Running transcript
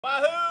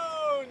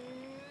Wahoo!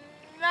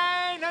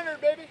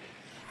 900, baby!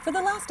 For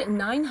the last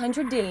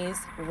 900 days,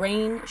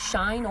 rain,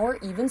 shine, or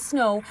even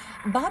snow,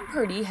 Bob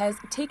Purdy has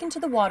taken to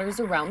the waters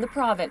around the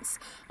province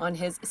on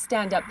his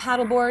stand-up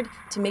paddleboard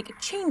to make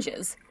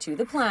changes to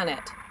the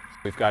planet.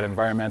 We've got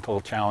environmental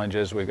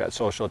challenges, we've got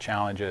social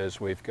challenges,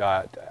 we've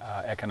got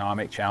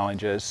economic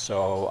challenges,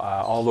 so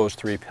all those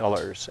three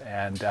pillars.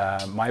 And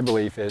my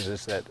belief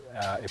is that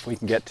if we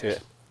can get to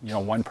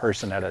one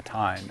person at a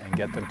time and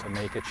get them to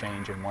make a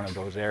change in one of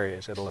those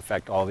areas, it'll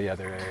affect all the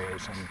other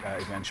areas,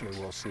 and eventually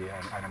we'll see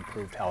an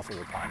improved health of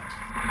the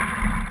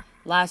planet.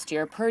 Last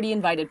year, Purdy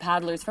invited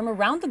paddlers from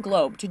around the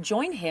globe to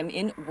join him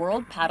in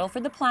World Paddle for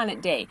the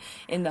Planet Day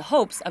in the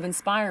hopes of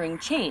inspiring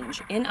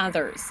change in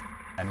others.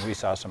 And we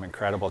saw some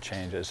incredible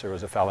changes. There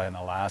was a fella in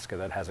Alaska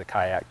that has a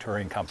kayak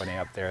touring company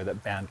up there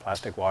that banned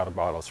plastic water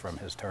bottles from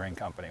his touring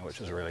company,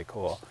 which is really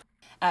cool.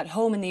 At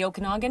home in the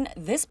Okanagan,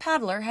 this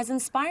paddler has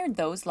inspired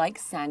those like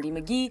Sandy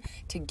McGee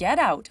to get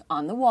out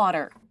on the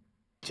water.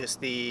 Just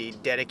the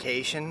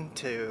dedication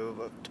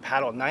to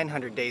paddle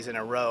 900 days in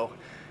a row.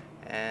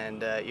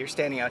 And you're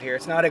standing out here.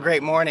 It's not a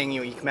great morning.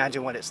 You can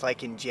imagine what it's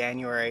like in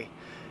January.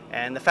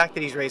 And the fact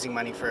that he's raising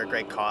money for a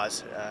great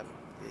cause,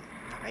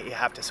 you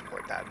have to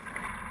support that.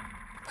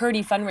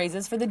 Purdy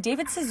fundraises for the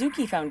David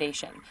Suzuki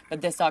Foundation,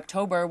 but this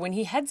October, when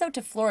he heads out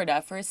to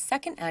Florida for his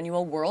second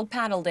annual World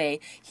Paddle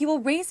Day, he will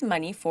raise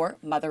money for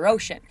Mother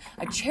Ocean,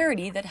 a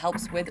charity that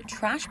helps with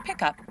trash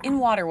pickup in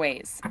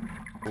waterways.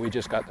 We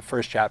just got the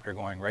first chapter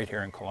going right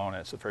here in Kelowna.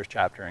 It's the first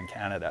chapter in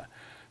Canada.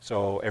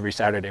 So every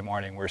Saturday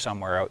morning, we're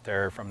somewhere out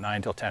there from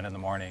 9 till 10 in the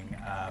morning,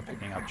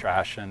 picking up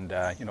trash and,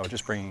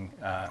 just bringing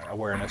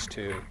awareness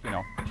to,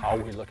 how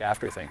we look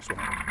after things.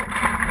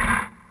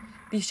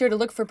 Be sure to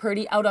look for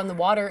Purdy out on the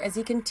water as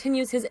he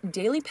continues his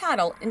daily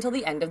paddle until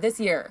the end of this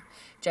year.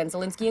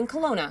 Zielinski in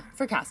Kelowna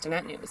for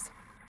Castanet News.